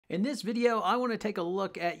In this video, I want to take a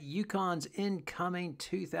look at UConn's incoming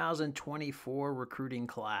 2024 recruiting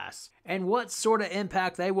class and what sort of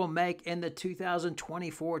impact they will make in the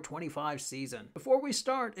 2024-25 season. Before we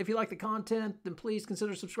start, if you like the content, then please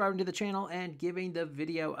consider subscribing to the channel and giving the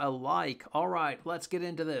video a like. All right, let's get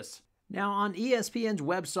into this. Now, on ESPN's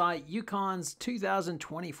website, UConn's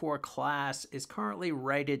 2024 class is currently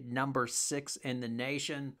rated number 6 in the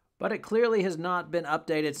nation, but it clearly has not been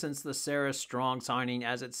updated since the Sarah Strong signing.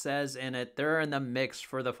 As it says in it, they're in the mix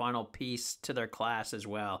for the final piece to their class as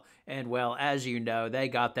well. And well, as you know, they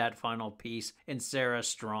got that final piece in Sarah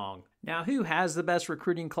Strong. Now, who has the best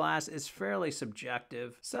recruiting class is fairly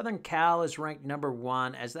subjective. Southern Cal is ranked number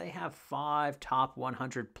 1 as they have 5 top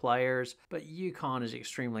 100 players, but UConn is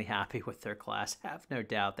extremely happy with their class, have no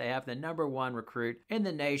doubt. They have the number 1 recruit in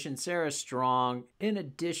the nation, Sarah Strong. In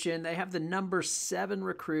addition, they have the number 7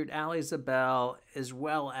 recruit, Allie Ziebell, as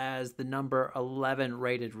well as the number 11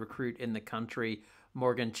 rated recruit in the country,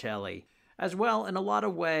 Morgan Cheli. As well, in a lot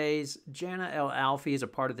of ways, Jana Alfy is a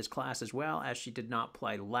part of this class as well, as she did not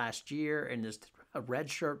play last year and is a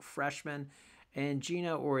redshirt freshman. And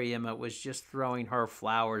Gina Auriemma was just throwing her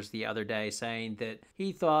flowers the other day, saying that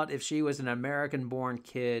he thought if she was an American-born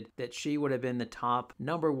kid, that she would have been the top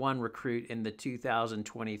number 1 recruit in the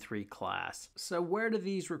 2023 class. So where do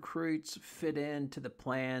these recruits fit into the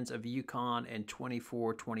plans of UConn in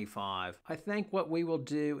 24-25? I think what we will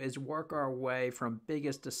do is work our way from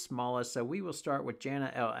biggest to smallest. So we will start with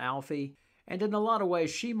Jana Alfy. And in a lot of ways,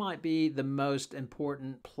 she might be the most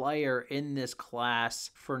important player in this class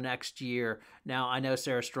for next year. Now, I know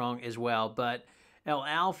Sarah Strong as well, but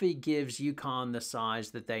Alfy gives UConn the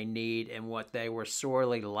size that they need and what they were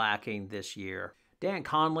sorely lacking this year. Dan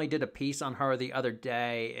Conley did a piece on her the other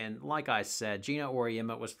day, and like I said, Gina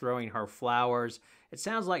Auriemma was throwing her flowers. It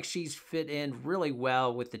sounds like she's fit in really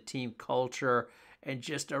well with the team culture and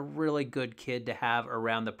just a really good kid to have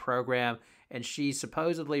around the program. And she's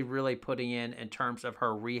supposedly really putting in terms of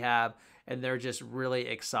her rehab, and they're just really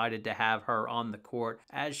excited to have her on the court,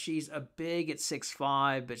 as she's a big at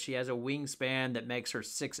 6'5", but she has a wingspan that makes her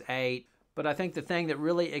 6'8". But I think the thing that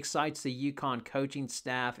really excites the UConn coaching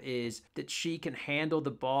staff is that she can handle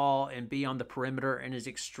the ball and be on the perimeter and is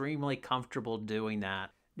extremely comfortable doing that.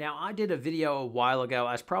 Now, I did a video a while ago.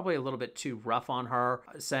 I was probably a little bit too rough on her,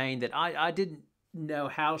 saying that I didn't know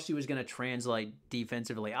how she was going to translate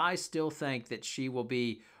defensively. I still think that she will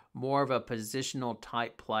be more of a positional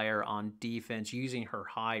type player on defense using her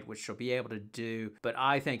height, which she'll be able to do. But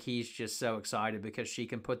I think he's just so excited because she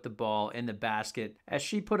can put the ball in the basket. As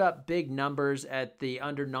she put up big numbers at the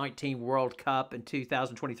Under-19 World Cup in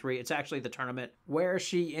 2023, it's actually the tournament where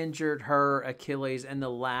she injured her Achilles in the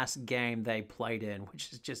last game they played in,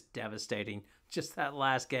 which is just devastating. Just that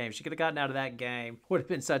last game. She could have gotten out of that game. Would have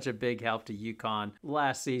been such a big help to UConn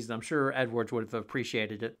last season. I'm sure Edwards would have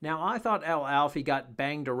appreciated it. Now, I thought Alfy got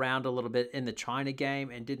banged around a little bit in the China game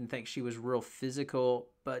and didn't think she was real physical.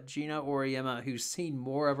 But Gina Auriemma, who's seen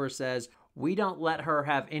more of her, says, we don't let her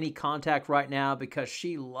have any contact right now because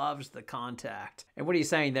she loves the contact. And what he's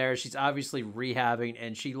saying there, she's obviously rehabbing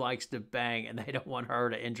and she likes to bang and they don't want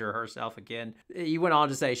her to injure herself again. He went on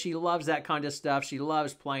to say she loves that kind of stuff. She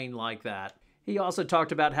loves playing like that. He also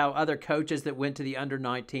talked about how other coaches that went to the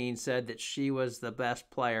Under-19 said that she was the best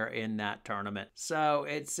player in that tournament. So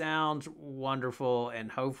it sounds wonderful,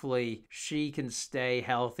 and hopefully she can stay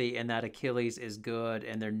healthy and that Achilles is good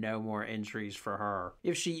and there are no more injuries for her.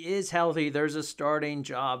 If she is healthy, there's a starting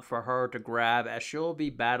job for her to grab, as she'll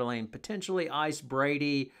be battling potentially Ice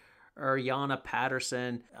Brady or Jana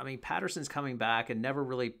Patterson. I mean, Patterson's coming back and never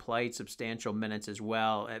really played substantial minutes as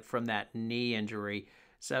well from that knee injury.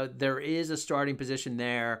 So there is a starting position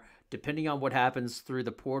there, depending on what happens through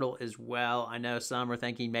the portal as well. I know some are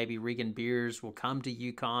thinking maybe Regan Beers will come to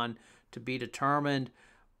UConn, to be determined.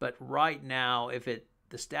 But right now, if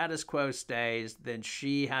the status quo stays, then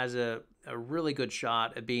she has a really good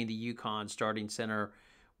shot at being the UConn starting center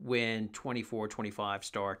when 24-25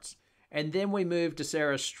 starts. And then we move to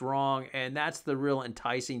Sarah Strong, and that's the real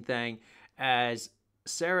enticing thing, as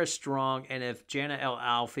Sarah Strong, and if Jana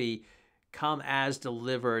Alfy come as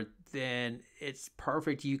delivered, then it's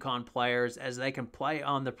perfect UConn players, as they can play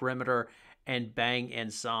on the perimeter and bang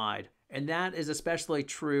inside. And that is especially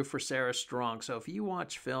true for Sarah Strong. So if you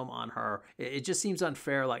watch film on her, it just seems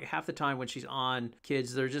unfair. Like half the time when she's on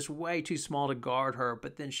kids, they're just way too small to guard her,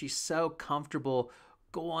 but then she's so comfortable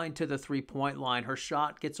going to the three-point line. Her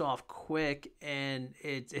shot gets off quick and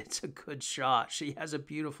it's a good shot. She has a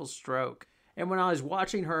beautiful stroke. And when I was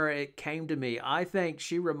watching her, it came to me. I think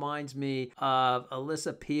she reminds me of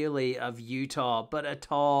Alyssa Peely of Utah, but a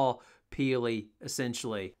tall, Peely,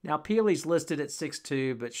 essentially. Now, Peely's listed at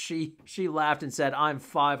 6'2", but she laughed and said, "I'm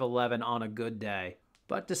 5'11" on a good day."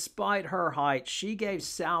 But despite her height, she gave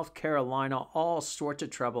South Carolina all sorts of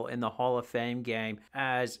trouble in the Hall of Fame game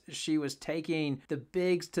as she was taking the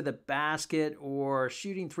bigs to the basket or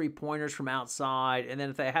shooting three-pointers from outside. And then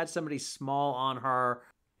if they had somebody small on her,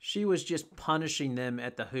 she was just punishing them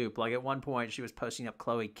at the hoop. Like at one point, she was posting up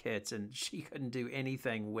Chloe Kitts, and she couldn't do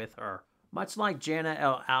anything with her. Much like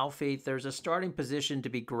Jana Alfy, there's a starting position to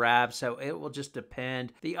be grabbed, so it will just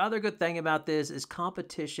depend. The other good thing about this is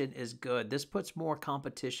competition is good. This puts more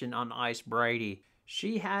competition on Ice Brady.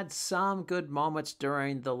 She had some good moments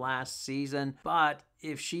during the last season, but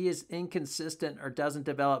if she is inconsistent or doesn't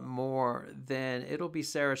develop more, then it'll be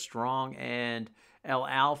Sarah Strong and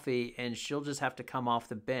Alfy, and she'll just have to come off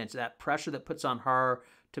the bench. That pressure that puts on her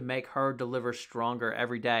to make her deliver stronger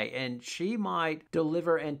every day. And she might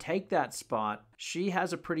deliver and take that spot. She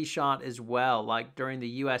has a pretty shot as well. Like during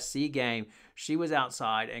the USC game, she was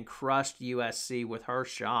outside and crushed USC with her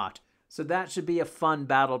shot. So that should be a fun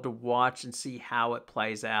battle to watch and see how it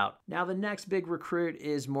plays out. Now, the next big recruit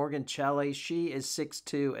is Morgan Cheli. She is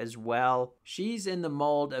 6'2" as well. She's in the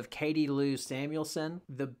mold of Katie Lou Samuelson,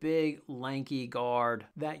 the big, lanky guard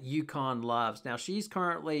that UConn loves. Now, she's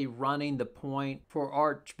currently running the point for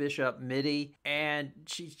Archbishop Midi, and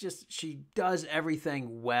she does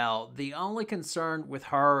everything well. The only concern with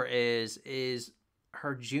her is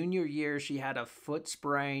her junior year, she had a foot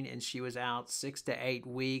sprain, and she was out 6 to 8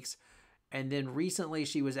 weeks. And then recently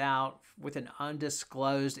she was out with an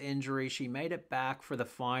undisclosed injury. She made it back for the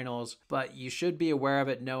finals, but you should be aware of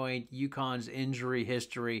it knowing UConn's injury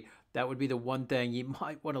history. That would be the one thing you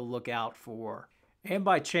might want to look out for. And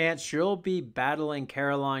by chance, she'll be battling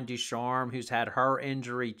Caroline Ducharme, who's had her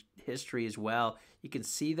injury history as well. You can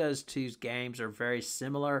see those two games are very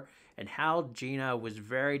similar, and how Jana was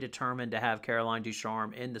very determined to have Caroline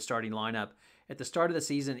Ducharme in the starting lineup at the start of the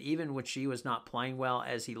season, even when she was not playing well,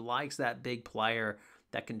 as he likes that big player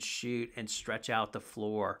that can shoot and stretch out the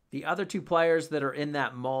floor. The other two players that are in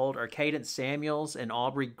that mold are Cadence Samuels and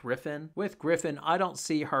Aubrey Griffin. With Griffin, I don't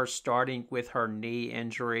see her starting with her knee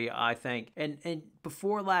injury, I think. And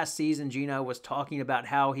before last season, Gino was talking about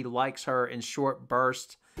how he likes her in short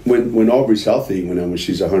bursts. When Aubrey's healthy, when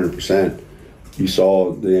she's 100%, you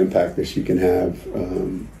saw the impact that she can have.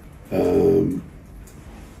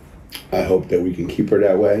 I hope that we can keep her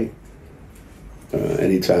that way.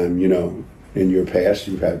 Anytime, in your past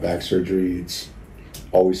you've had back surgery, it's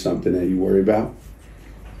always something that you worry about.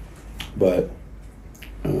 But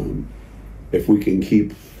if we can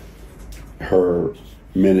keep her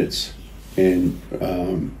minutes in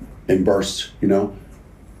bursts,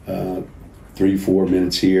 3-4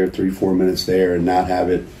 minutes here, 3-4 minutes there, and not have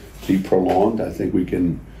it be prolonged, I think we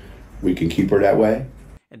can keep her that way.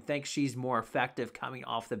 And think she's more effective coming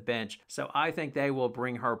off the bench. So I think they will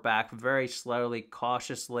bring her back very slowly,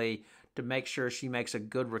 cautiously, to make sure she makes a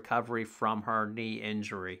good recovery from her knee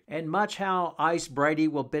injury. And much how Ice Brady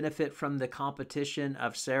will benefit from the competition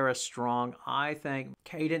of Sarah Strong, I think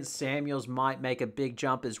Cadence Samuels might make a big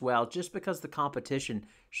jump as well, just because the competition.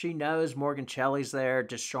 She knows Morgan Cheli's there,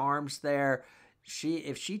 Ducharme's there.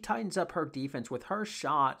 If she tightens up her defense with her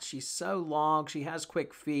shot, she's so long, she has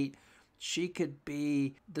quick feet. She could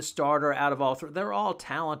be the starter out of all three. They're all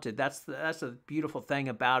talented. That's the beautiful thing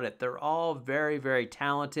about it. They're all very, very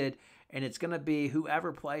talented, and it's going to be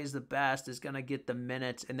whoever plays the best is going to get the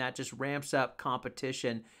minutes, and that just ramps up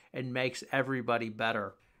competition and makes everybody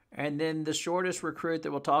better. And then the shortest recruit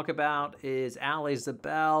that we'll talk about is Allie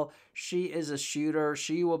Ziebell. She is a shooter.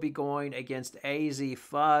 She will be going against AZ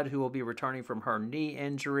Fudd, who will be returning from her knee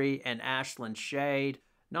injury, and Ashlyn Shade.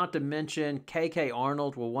 Not to mention, KK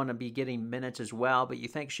Arnold will want to be getting minutes as well, but you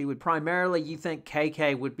think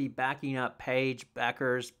KK would be backing up Paige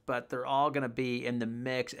Beckers, but they're all going to be in the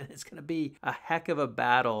mix, and it's going to be a heck of a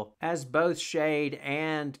battle, as both Shade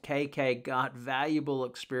and KK got valuable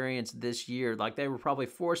experience this year. Like, they were probably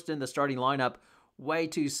forced in the starting lineup way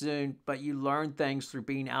too soon, but you learn things through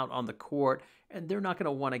being out on the court, and they're not going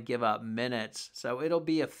to want to give up minutes. So it'll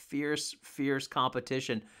be a fierce, fierce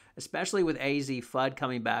competition, especially with AZ Fudd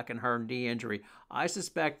coming back and her knee injury. I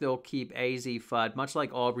suspect they'll keep AZ Fudd, much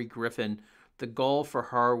like Aubrey Griffin. The goal for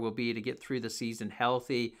her will be to get through the season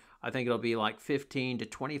healthy. I think it'll be like 15 to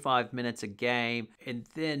 25 minutes a game, and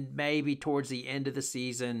then maybe towards the end of the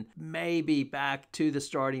season, maybe back to the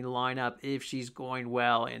starting lineup if she's going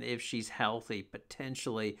well and if she's healthy,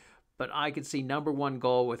 potentially. But I could see number one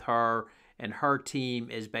goal with her, and her team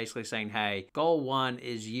is basically saying, hey, goal one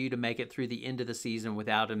is you to make it through the end of the season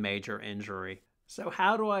without a major injury. So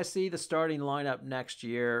how do I see the starting lineup next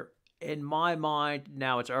year? In my mind,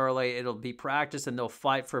 now it's early, it'll be practice and they'll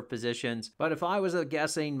fight for positions. But if I was a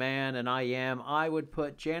guessing man, and I am, I would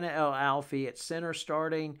put Jana Alfy at center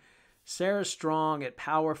starting, Sarah Strong at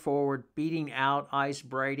power forward, beating out Ice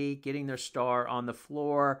Brady, getting their star on the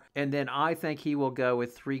floor. And then I think he will go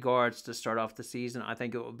with 3 guards to start off the season. I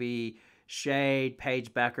think it will be Shade,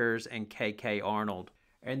 Paige Beckers, and KK Arnold.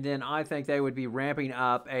 And then I think they would be ramping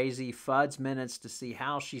up AZ Fudd's minutes to see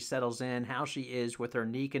how she settles in, how she is with her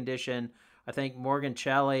knee condition. I think Morgan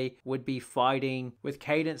Cheli would be fighting with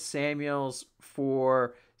Cadence Samuels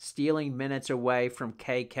for stealing minutes away from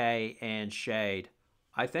KK and Shade.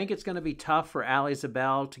 I think it's going to be tough for Allie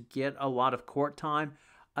Ziebell to get a lot of court time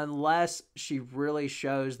unless she really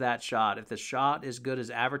shows that shot. If the shot is good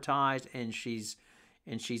as advertised and she's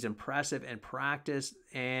impressive in practice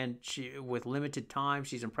and she with limited time,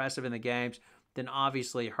 she's impressive in the games, then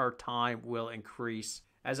obviously her time will increase.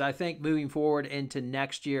 As I think moving forward into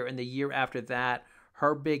next year and the year after that,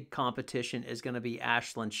 her big competition is going to be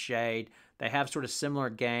Ashlyn Shade. They have sort of similar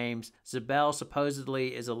games. Ziebell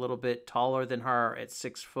supposedly is a little bit taller than her at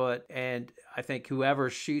 6 foot, and I think whoever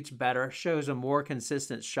shoots better, shows a more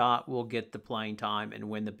consistent shot, will get the playing time and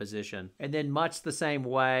win the position. And then much the same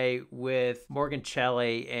way with Morgan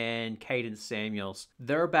Cheli and Cadence Samuels.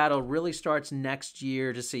 Their battle really starts next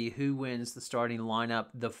year to see who wins the starting lineup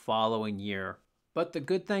the following year. But the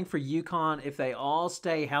good thing for UConn, if they all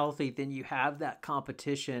stay healthy, then you have that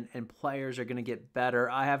competition and players are going to get better.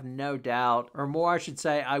 I have no doubt, or more I should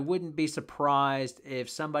say, I wouldn't be surprised if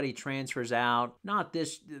somebody transfers out, not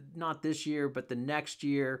this year, but the next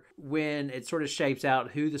year, when it sort of shapes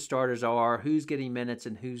out who the starters are, who's getting minutes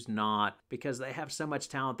and who's not, because they have so much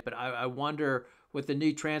talent. But I wonder, with the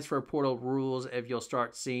new transfer portal rules, if you'll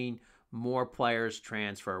start seeing more players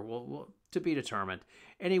transfer. Well, to be determined.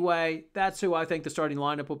 Anyway, that's who I think the starting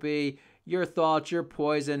lineup will be. Your thoughts, your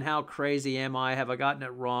poison. How crazy am I? Have I gotten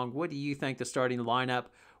it wrong? What do you think the starting lineup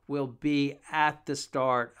will be at the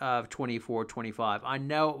start of 24-25? I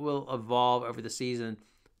know it will evolve over the season,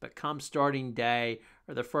 but come starting day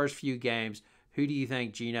or the first few games, who do you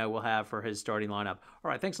think Gino will have for his starting lineup?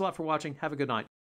 All right, thanks a lot for watching. Have a good night.